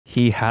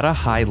He had a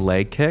high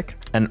leg kick,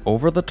 an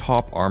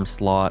over-the-top arm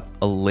slot,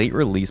 a late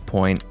release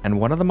point, and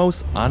one of the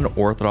most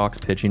unorthodox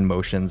pitching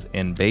motions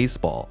in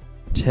baseball.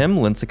 Tim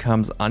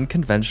Lincecum's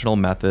unconventional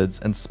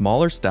methods and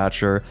smaller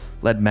stature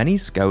led many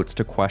scouts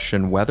to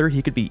question whether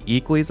he could be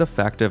equally as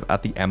effective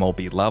at the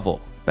MLB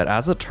level. But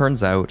as it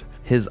turns out,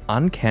 his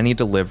uncanny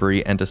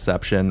delivery and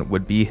deception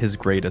would be his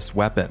greatest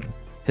weapon.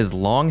 His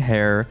long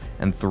hair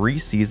and 3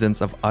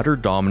 seasons of utter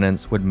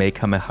dominance would make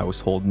him a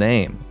household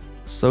name.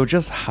 So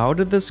just how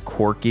did this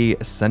quirky,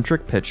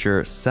 eccentric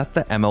pitcher set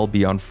the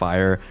MLB on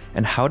fire,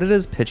 and how did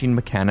his pitching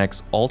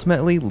mechanics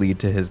ultimately lead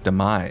to his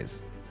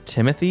demise?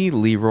 Timothy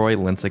Leroy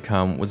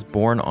Lincecum was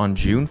born on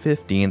June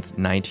 15,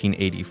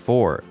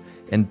 1984,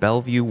 in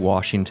Bellevue,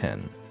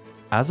 Washington.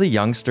 As a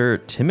youngster,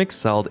 Tim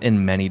excelled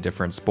in many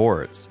different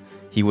sports.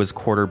 He was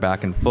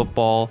quarterback in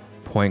football,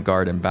 point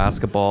guard in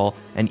basketball,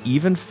 and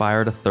even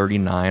fired a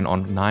 39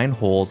 on 9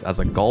 holes as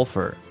a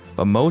golfer.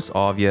 But most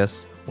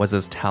obvious was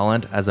his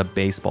talent as a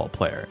baseball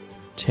player.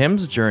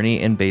 Tim's journey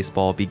in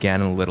baseball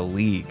began in Little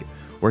League,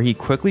 where he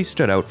quickly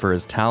stood out for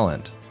his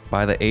talent.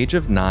 By the age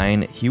of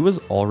 9, he was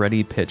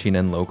already pitching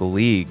in local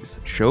leagues,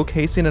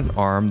 showcasing an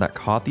arm that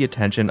caught the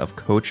attention of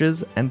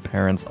coaches and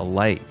parents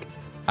alike.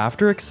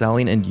 After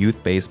excelling in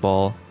youth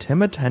baseball,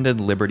 Tim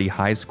attended Liberty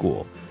High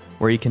School,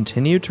 where he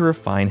continued to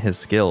refine his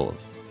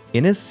skills.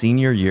 In his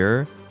senior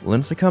year,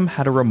 Lincecum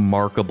had a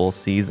remarkable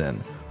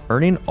season,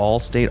 earning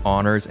all-state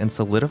honors and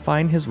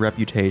solidifying his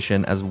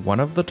reputation as one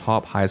of the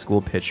top high school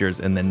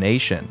pitchers in the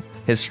nation.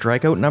 His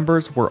strikeout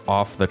numbers were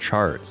off the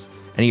charts,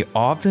 and he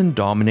often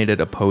dominated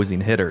opposing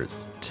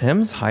hitters.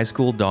 Tim's high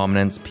school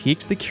dominance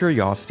piqued the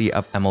curiosity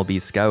of MLB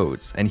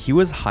scouts, and he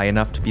was high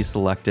enough to be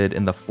selected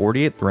in the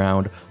 48th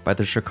round by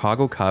the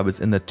Chicago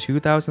Cubs in the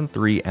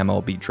 2003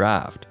 MLB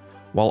draft.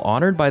 While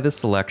honored by this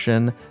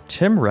selection,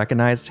 Tim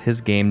recognized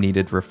his game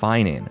needed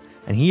refining,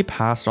 and he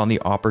passed on the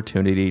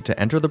opportunity to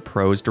enter the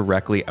pros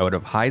directly out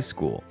of high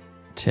school.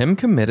 Tim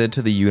committed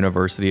to the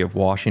University of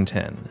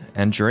Washington,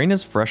 and during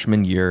his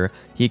freshman year,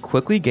 he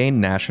quickly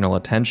gained national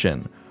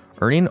attention,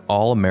 earning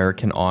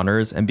All-American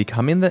honors and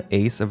becoming the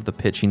ace of the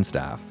pitching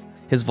staff.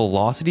 His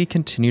velocity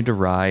continued to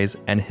rise,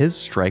 and his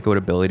strikeout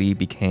ability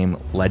became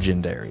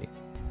legendary.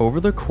 Over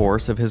the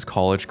course of his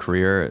college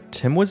career,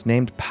 Tim was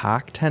named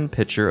Pac-10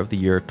 Pitcher of the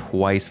Year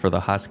twice for the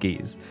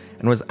Huskies,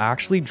 and was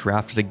actually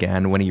drafted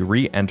again when he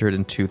re-entered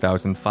in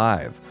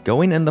 2005,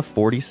 going in the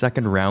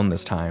 42nd round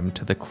this time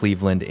to the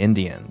Cleveland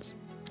Indians.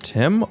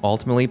 Tim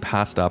ultimately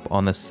passed up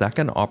on the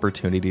second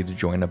opportunity to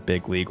join a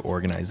big league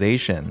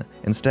organization.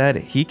 Instead,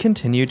 he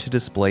continued to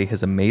display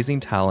his amazing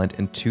talent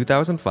in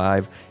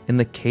 2005 in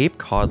the Cape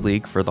Cod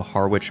League for the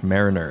Harwich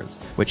Mariners,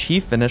 which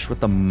he finished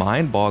with a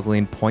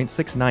mind-boggling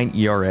 .69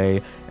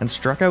 ERA and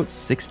struck out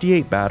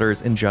 68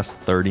 batters in just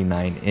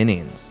 39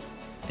 innings.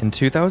 In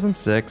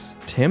 2006,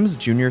 Tim's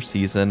junior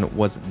season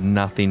was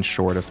nothing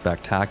short of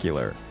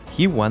spectacular.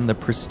 He won the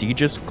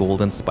prestigious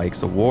Golden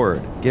Spikes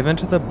Award, given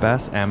to the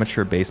best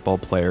amateur baseball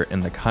player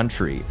in the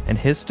country, and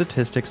his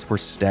statistics were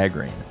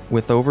staggering,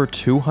 with over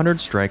 200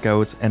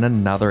 strikeouts and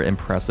another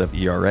impressive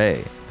ERA.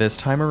 This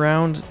time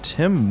around,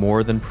 Tim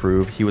more than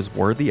proved he was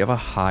worthy of a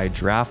high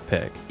draft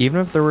pick, even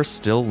if there were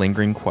still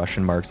lingering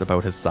question marks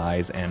about his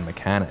size and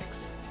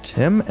mechanics.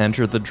 Tim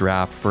entered the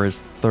draft for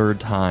his 3rd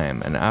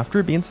time, and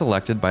after being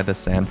selected by the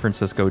San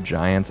Francisco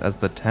Giants as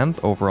the 10th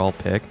overall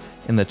pick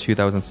in the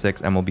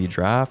 2006 MLB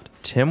draft,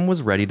 Tim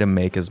was ready to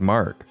make his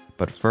mark.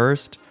 But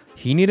first,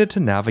 he needed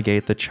to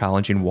navigate the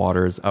challenging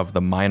waters of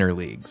the minor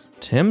leagues.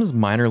 Tim's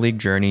minor league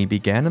journey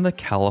began in the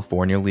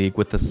California League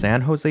with the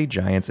San Jose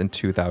Giants in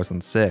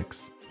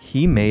 2006.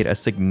 He made a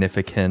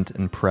significant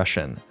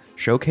impression,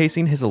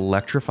 showcasing his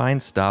electrifying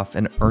stuff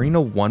and earning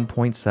a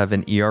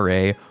 1.7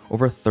 ERA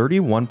over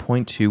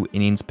 31.2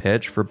 innings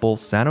pitched for both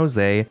San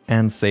Jose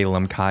and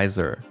Salem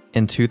Kaiser.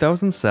 In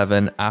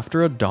 2007,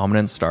 after a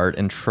dominant start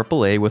in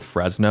AAA with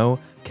Fresno,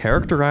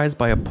 characterized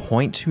by a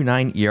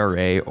 .29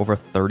 ERA over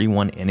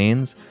 31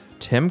 innings,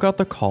 Tim got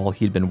the call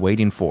he'd been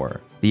waiting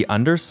for. The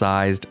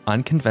undersized,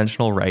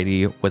 unconventional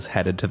righty was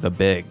headed to the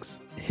bigs.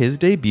 His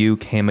debut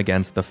came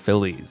against the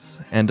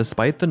Phillies, and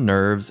despite the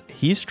nerves,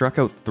 he struck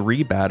out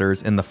 3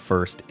 batters in the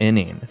first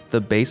inning.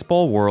 The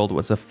baseball world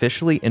was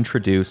officially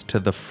introduced to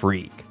the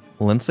Freak.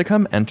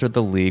 Lincecum entered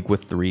the league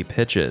with 3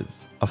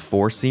 pitches: a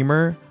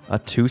 4-seamer, a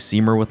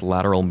 2-seamer with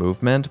lateral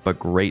movement but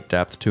great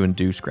depth to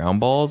induce ground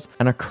balls,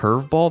 and a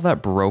curveball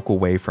that broke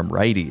away from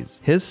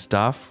righties. His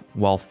stuff,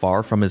 while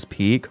far from his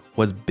peak,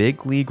 was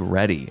big league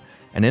ready,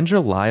 and in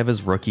July of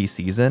his rookie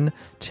season,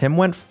 Tim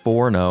went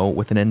 4-0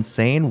 with an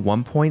insane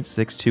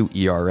 1.62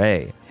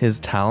 ERA. His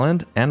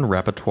talent and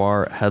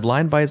repertoire,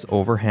 headlined by his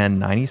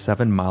overhand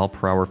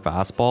 97-mile-per-hour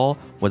fastball,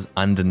 was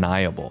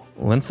undeniable.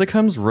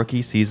 Lincecum's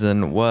rookie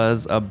season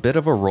was a bit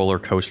of a roller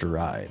coaster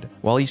ride.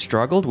 While he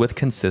struggled with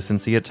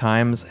consistency at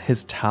times,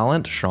 his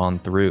talent shone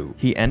through.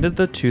 He ended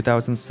the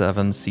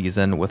 2007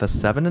 season with a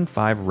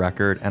 7-5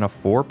 record and a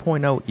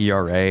 4.0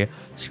 ERA,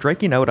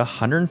 striking out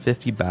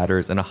 150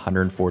 batters in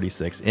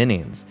 146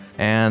 innings,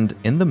 and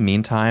in the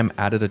meantime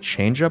added a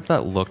changeup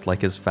that looked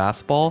like his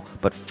fastball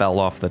but fell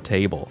off the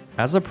table.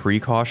 As a a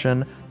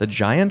precaution, the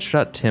Giants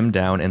shut Tim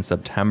down in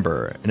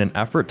September in an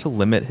effort to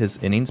limit his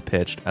innings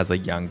pitched as a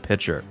young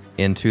pitcher.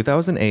 In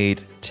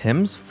 2008,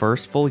 Tim's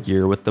first full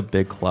year with the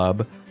big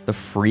club, the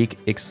Freak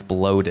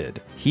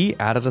exploded. He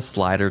added a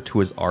slider to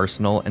his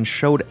arsenal and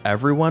showed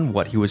everyone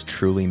what he was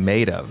truly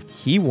made of.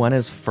 He won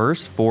his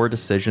first 4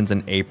 decisions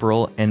in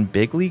April, and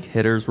big league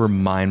hitters were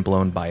mind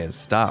blown by his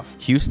stuff.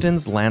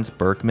 Houston's Lance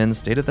Berkman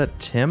stated that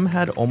Tim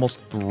had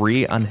almost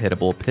 3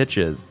 unhittable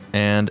pitches,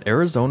 and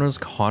Arizona's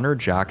Connor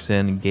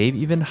Jackson gave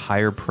even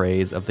higher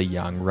praise of the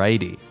young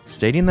righty,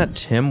 stating that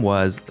Tim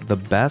was the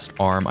best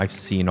arm I've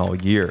seen all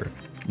year,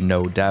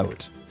 no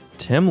doubt.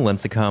 Tim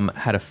Lincecum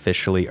had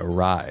officially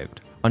arrived.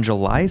 On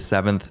July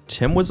 7th,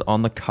 Tim was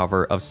on the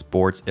cover of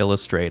Sports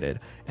Illustrated,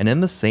 and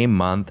in the same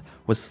month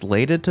was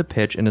slated to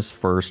pitch in his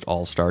first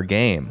All-Star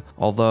game,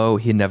 although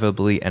he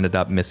inevitably ended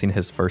up missing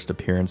his first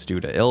appearance due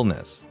to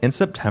illness. In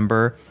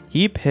September,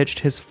 he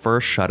pitched his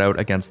first shutout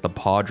against the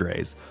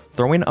Padres,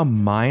 throwing a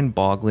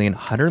mind-boggling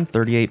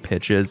 138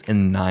 pitches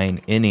in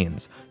 9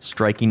 innings,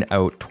 striking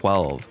out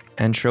 12,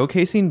 and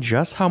showcasing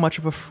just how much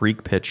of a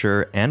freak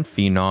pitcher and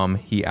phenom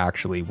he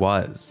actually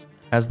was.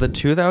 As the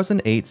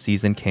 2008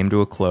 season came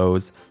to a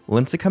close,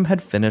 Lincecum had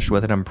finished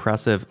with an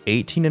impressive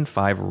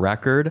 18-5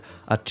 record,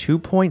 a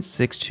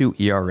 2.62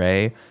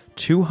 ERA,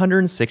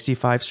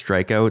 265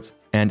 strikeouts,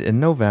 and in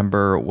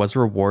November was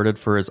rewarded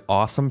for his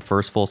awesome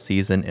first full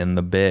season in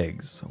the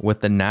bigs,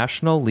 with the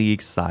National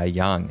League Cy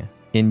Young.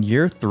 In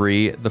year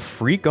 3, the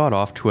Freak got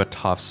off to a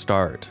tough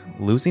start,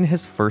 losing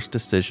his first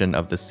decision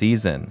of the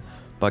season,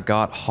 but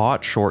got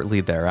hot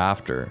shortly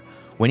thereafter,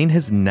 winning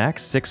his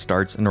next 6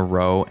 starts in a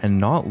row and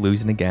not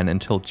losing again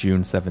until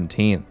June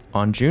 17th.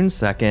 On June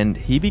 2nd,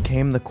 he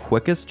became the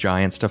quickest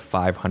Giants to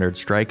 500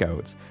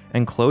 strikeouts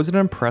and closed an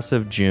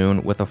impressive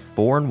June with a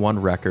 4-1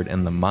 record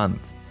in the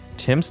month.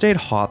 Tim stayed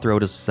hot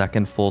throughout his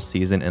second full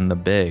season in the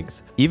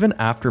bigs, even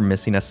after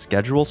missing a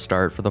scheduled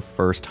start for the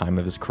first time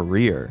of his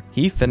career.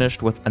 He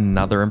finished with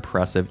another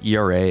impressive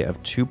ERA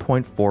of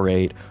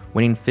 2.48,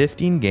 winning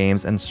 15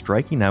 games and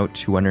striking out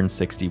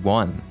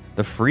 261.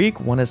 The Freak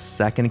won his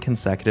second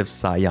consecutive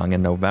Cy Young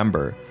in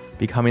November,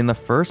 becoming the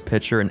first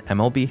pitcher in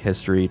MLB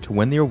history to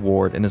win the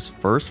award in his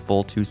first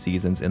full 2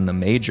 seasons in the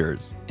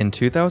majors. In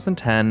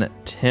 2010,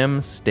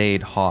 Tim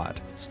stayed hot,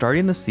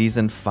 starting the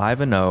season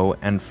 5-0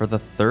 and for the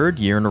 3rd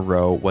year in a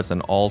row was an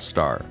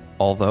All-Star.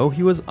 Although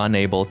he was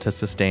unable to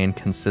sustain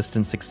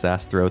consistent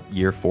success throughout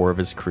year 4 of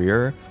his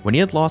career, when he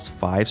had lost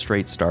 5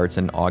 straight starts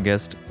in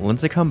August,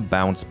 Lincecum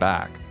bounced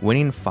back,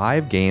 winning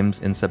 5 games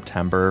in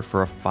September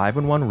for a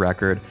 5-1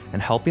 record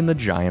and helping the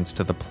Giants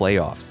to the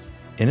playoffs.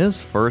 In his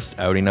first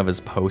outing of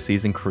his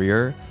postseason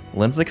career,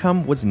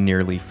 Lincecum was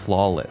nearly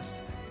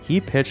flawless.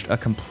 He pitched a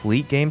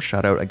complete game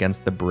shutout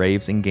against the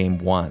Braves in Game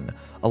 1,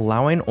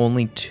 allowing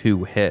only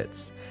 2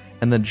 hits,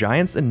 and the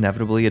Giants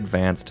inevitably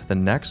advanced to the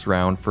next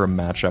round for a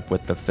matchup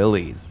with the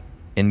Phillies.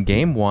 In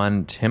Game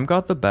 1, Tim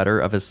got the better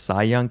of his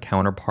Cy Young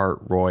counterpart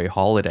Roy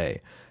Halladay,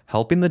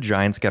 helping the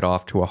Giants get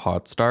off to a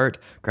hot start,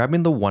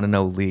 grabbing the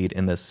 1-0 lead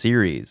in the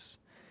series.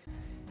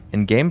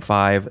 In Game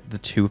 5, the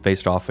two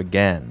faced off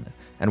again,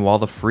 and while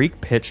the Freak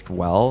pitched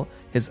well,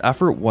 his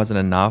effort wasn't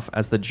enough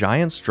as the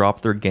Giants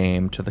dropped their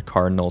game to the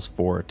Cardinals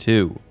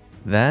 4-2.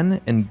 Then,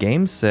 in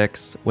Game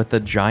 6, with the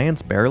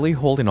Giants barely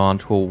holding on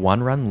to a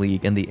 1-run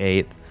lead in the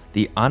 8th,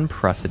 the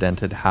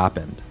unprecedented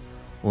happened.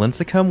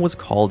 Lincecum was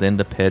called in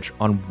to pitch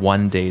on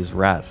 1 day's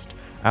rest,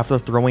 after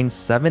throwing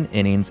 7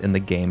 innings in the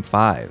Game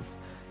 5.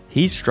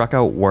 He struck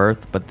out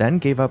Worth, but then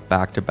gave up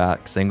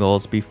back-to-back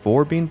singles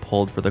before being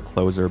pulled for the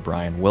closer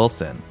Brian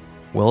Wilson.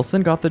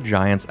 Wilson got the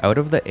Giants out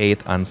of the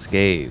 8th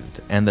unscathed,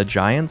 and the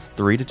Giants'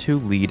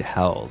 3-2 lead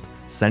held,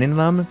 sending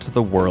them to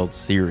the World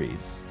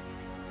Series.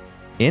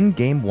 In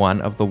Game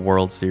 1 of the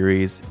World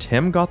Series,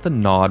 Tim got the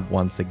nod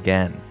once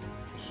again.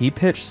 He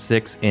pitched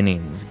 6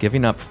 innings,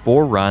 giving up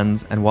 4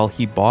 runs, and while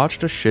he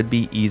botched a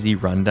should-be-easy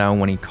rundown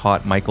when he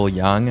caught Michael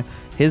Young,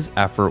 his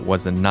effort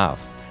was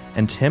enough,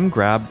 and Tim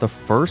grabbed the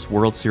first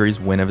World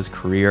Series win of his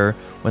career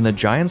when the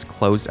Giants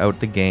closed out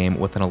the game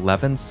with an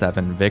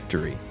 11-7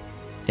 victory.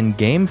 In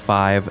Game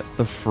 5,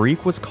 the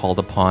Freak was called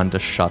upon to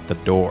shut the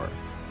door,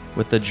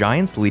 with the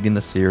Giants leading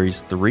the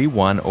series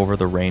 3-1 over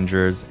the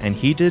Rangers, and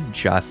he did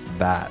just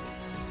that.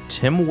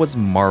 Tim was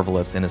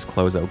marvelous in his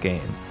closeout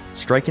game,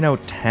 striking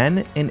out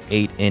 10 in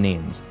 8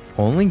 innings,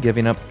 only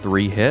giving up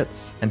 3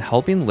 hits and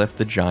helping lift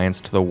the Giants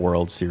to the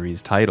World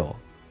Series title.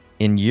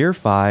 In year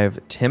 5,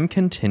 Tim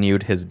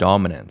continued his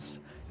dominance.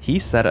 He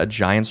set a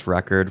Giants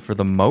record for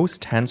the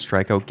most 10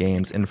 strikeout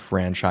games in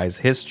franchise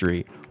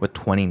history with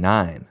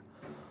 29.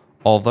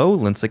 Although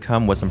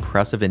Lincecum was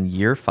impressive in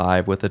year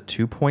 5 with a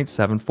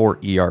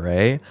 2.74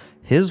 ERA,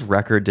 his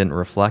record didn't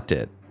reflect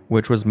it,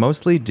 which was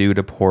mostly due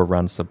to poor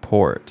run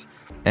support.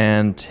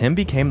 And Tim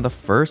became the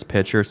first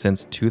pitcher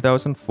since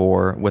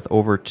 2004 with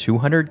over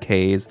 200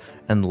 Ks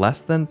and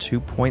less than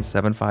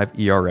 2.75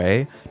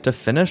 ERA to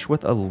finish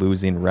with a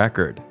losing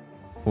record.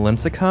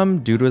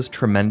 Lincecum, due to his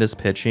tremendous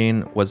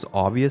pitching, was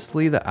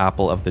obviously the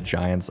apple of the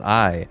Giants'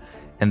 eye,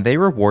 and they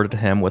rewarded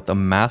him with a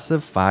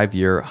massive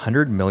 5-year,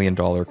 $100 million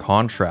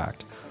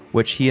contract,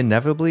 which he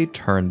inevitably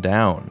turned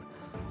down.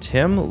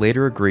 Tim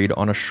later agreed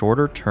on a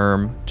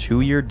shorter-term,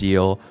 2-year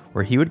deal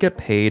where he would get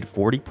paid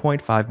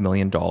 $40.5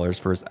 million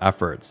for his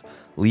efforts,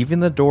 leaving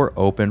the door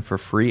open for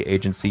free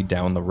agency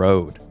down the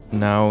road.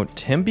 Now,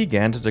 Tim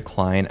began to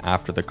decline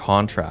after the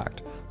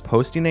contract,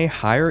 posting a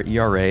higher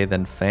ERA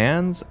than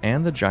fans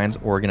and the Giants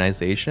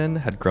organization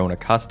had grown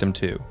accustomed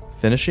to,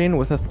 finishing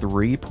with a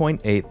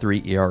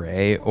 3.83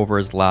 ERA over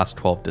his last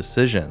 12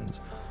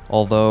 decisions,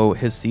 although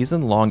his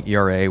season-long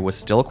ERA was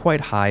still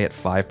quite high at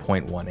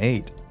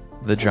 5.18.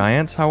 The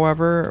Giants,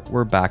 however,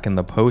 were back in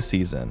the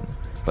postseason,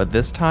 but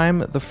this time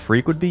the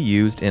Freak would be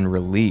used in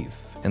relief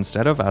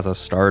instead of as a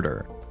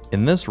starter.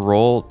 In this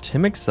role,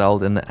 Tim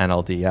excelled in the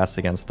NLDS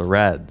against the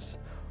Reds.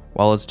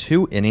 While his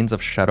 2 innings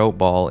of shutout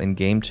ball in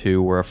Game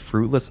 2 were a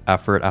fruitless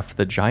effort after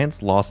the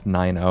Giants lost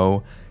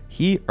 9-0,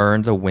 he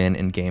earned a win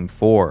in Game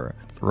 4,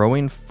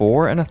 throwing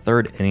 4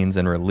 1/3 innings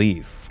in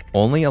relief,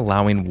 only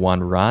allowing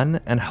 1 run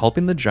and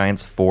helping the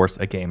Giants force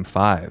a Game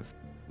 5.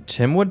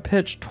 Tim would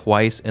pitch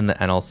twice in the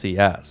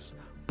NLCS,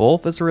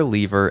 both as a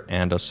reliever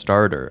and a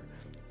starter.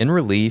 In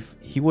relief,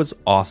 he was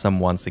awesome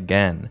once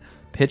again,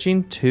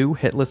 pitching 2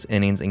 hitless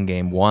innings in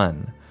Game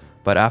 1.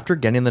 But after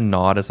getting the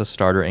nod as a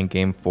starter in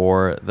Game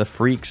 4, the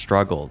Freak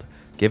struggled,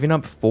 giving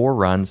up 4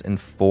 runs in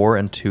 4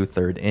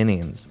 2/3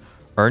 innings,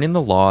 earning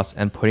the loss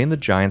and putting the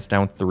Giants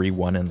down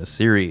 3-1 in the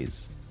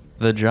series.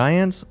 The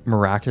Giants,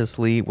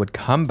 miraculously, would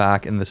come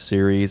back in the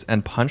series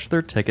and punch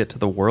their ticket to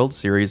the World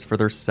Series for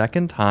their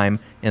second time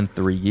in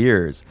 3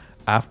 years,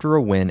 after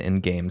a win in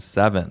Game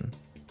 7.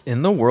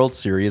 In the World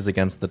Series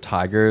against the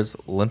Tigers,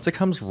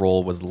 lincecum's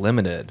role was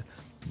limited,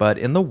 but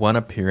in the one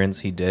appearance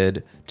he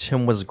did,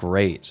 Tim was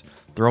great,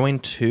 throwing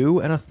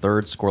 2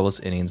 1/3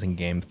 scoreless innings in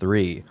Game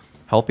 3,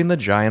 helping the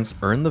Giants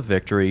earn the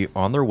victory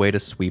on their way to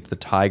sweep the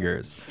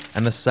Tigers,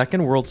 and the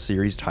second World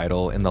Series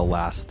title in the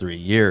last 3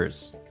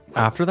 years.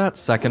 After that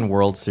second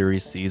World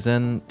Series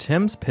season,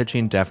 Tim's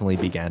pitching definitely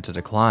began to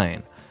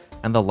decline,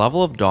 and the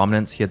level of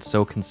dominance he had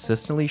so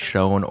consistently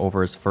shown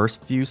over his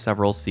first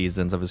several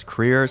seasons of his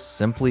career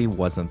simply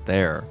wasn't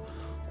there,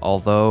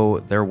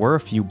 although there were a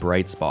few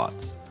bright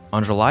spots.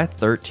 On July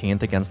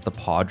 13th against the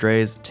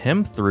Padres,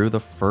 Tim threw the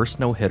first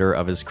no-hitter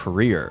of his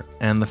career,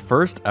 and the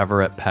first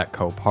ever at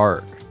Petco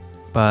Park.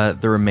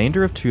 But the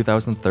remainder of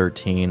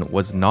 2013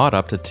 was not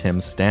up to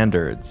Tim's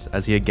standards,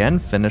 as he again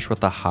finished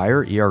with a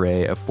higher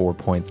ERA of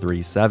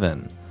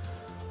 4.37.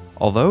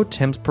 Although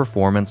Tim's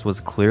performance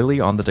was clearly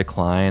on the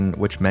decline,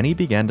 which many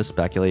began to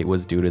speculate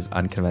was due to his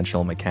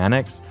unconventional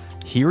mechanics,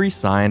 he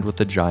re-signed with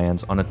the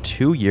Giants on a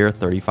 2-year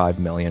 $35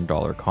 million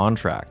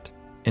contract.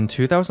 In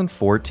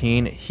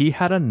 2014, he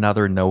had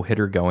another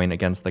no-hitter going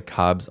against the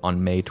Cubs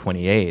on May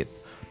 28th,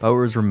 but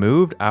was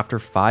removed after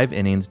 5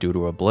 innings due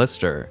to a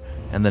blister,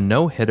 and the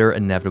no-hitter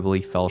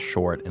inevitably fell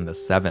short in the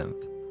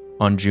 7th.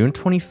 On June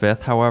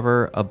 25th,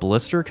 however, a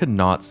blister could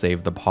not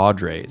save the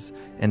Padres,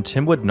 and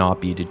Tim would not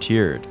be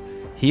deterred.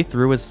 He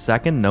threw his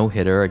second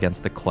no-hitter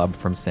against the club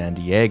from San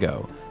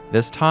Diego,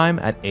 this time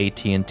at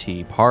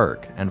AT&T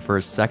Park, and for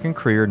his second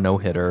career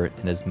no-hitter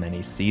in as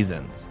many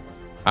seasons.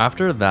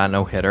 After that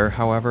no-hitter,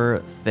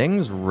 however,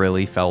 things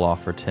really fell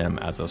off for Tim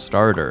as a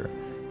starter.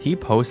 He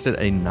posted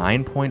a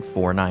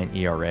 9.49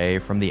 ERA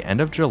from the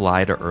end of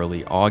July to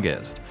early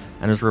August,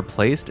 and was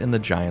replaced in the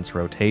Giants'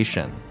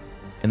 rotation.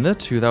 In the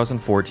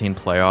 2014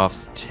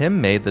 playoffs, Tim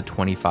made the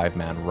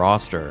 25-man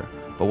roster,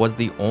 but was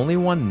the only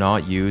one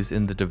not used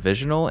in the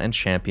divisional and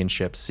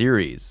championship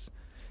series.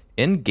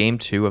 In Game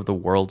 2 of the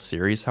World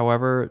Series,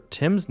 however,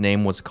 Tim's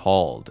name was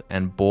called,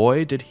 and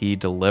boy did he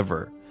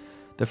deliver.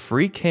 The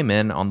Freak came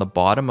in on the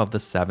bottom of the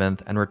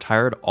 7th and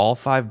retired all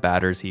 5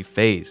 batters he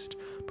faced,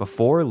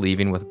 before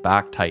leaving with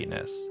back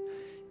tightness.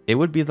 It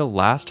would be the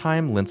last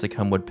time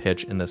lincecum would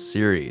pitch in the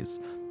series,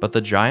 but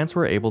the Giants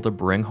were able to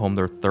bring home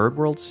their 3rd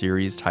World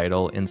Series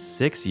title in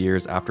 6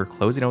 years after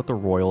closing out the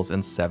Royals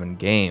in 7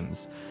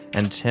 games,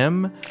 and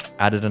Tim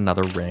added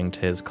another ring to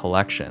his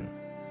collection.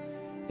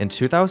 In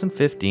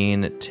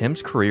 2015,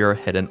 Tim's career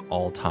hit an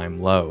all-time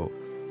low.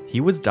 He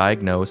was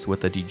diagnosed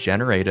with a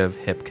degenerative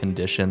hip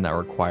condition that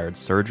required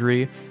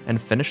surgery and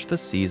finished the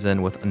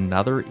season with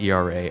another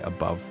ERA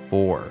above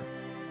 4.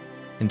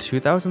 In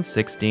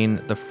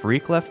 2016, the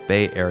Freak left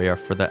Bay Area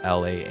for the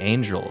LA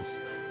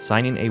Angels,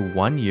 signing a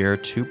 1-year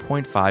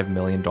 $2.5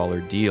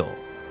 million deal.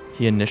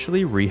 He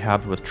initially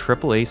rehabbed with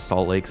AAA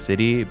Salt Lake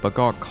City, but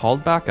got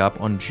called back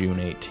up on June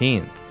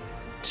 18th.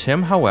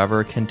 Tim,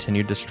 however,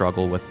 continued to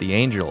struggle with the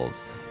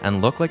Angels,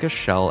 and looked like a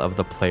shell of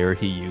the player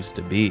he used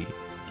to be.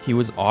 He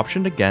was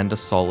optioned again to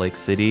Salt Lake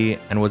City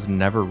and was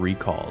never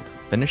recalled,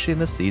 finishing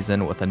the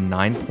season with a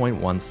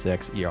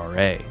 9.16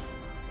 ERA.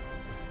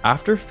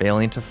 After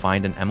failing to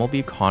find an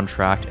MLB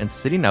contract and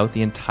sitting out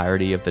the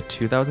entirety of the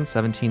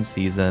 2017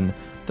 season,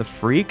 the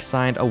Freak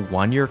signed a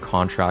 1-year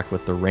contract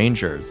with the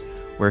Rangers,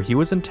 where he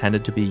was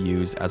intended to be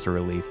used as a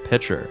relief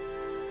pitcher.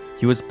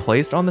 He was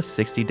placed on the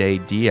 60-day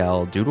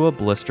DL due to a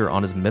blister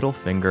on his middle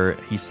finger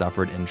he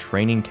suffered in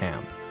training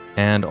camp,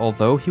 and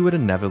although he would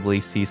inevitably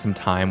see some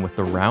time with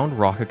the Round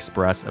Rock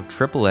Express of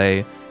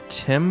AAA,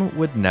 Tim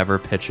would never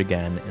pitch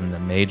again in the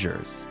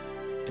majors.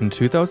 In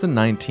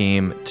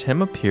 2019,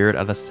 Tim appeared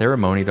at a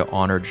ceremony to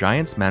honor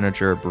Giants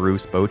manager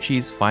Bruce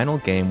Bochy's final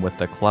game with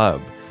the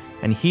club,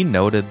 and he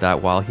noted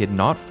that while he had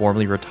not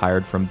formally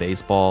retired from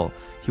baseball,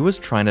 he was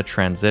trying to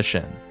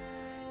transition.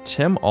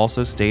 Tim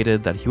also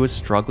stated that he was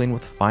struggling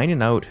with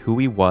finding out who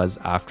he was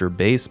after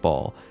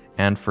baseball,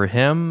 and for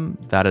him,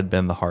 that had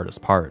been the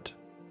hardest part.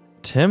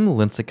 Tim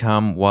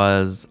Lincecum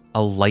was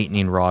a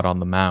lightning rod on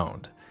the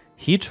mound.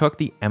 He took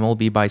the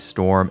MLB by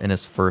storm in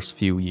his first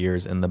few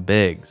years in the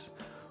bigs,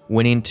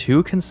 winning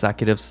 2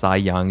 consecutive Cy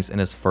Youngs in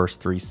his first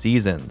 3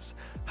 seasons,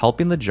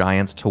 helping the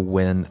Giants to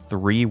win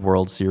 3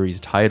 World Series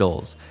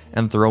titles,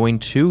 and throwing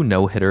 2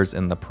 no-hitters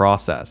in the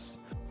process.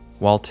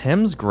 While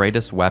Tim's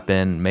greatest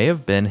weapon may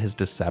have been his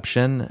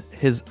deception,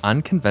 his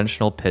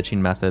unconventional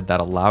pitching method that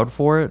allowed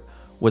for it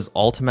was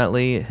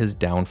ultimately his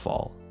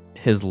downfall.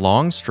 His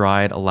long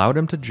stride allowed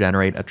him to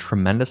generate a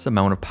tremendous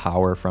amount of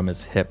power from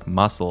his hip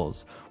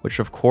muscles, which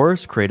of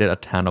course created a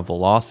ton of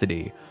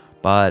velocity,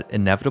 but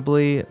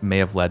inevitably may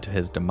have led to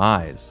his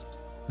demise.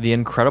 The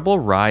incredible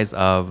rise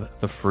of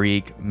the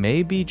Freak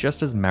may be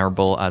just as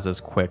memorable as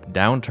his quick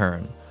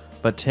downturn,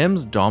 but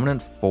Tim's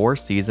dominant 4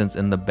 seasons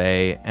in the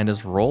Bay and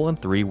his role in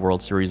 3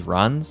 World Series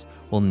runs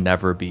will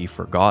never be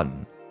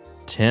forgotten.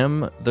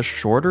 Tim, the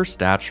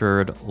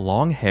shorter-statured,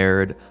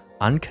 long-haired,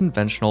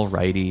 unconventional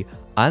righty,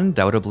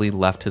 undoubtedly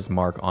left his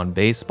mark on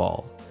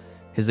baseball.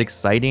 His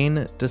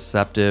exciting,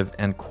 deceptive,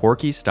 and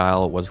quirky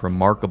style was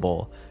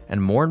remarkable,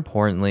 and more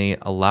importantly,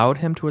 allowed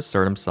him to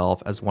assert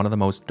himself as one of the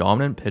most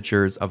dominant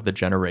pitchers of the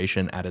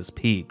generation at his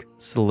peak,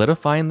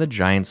 solidifying the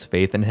Giants'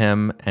 faith in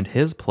him and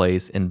his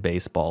place in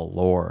baseball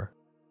lore.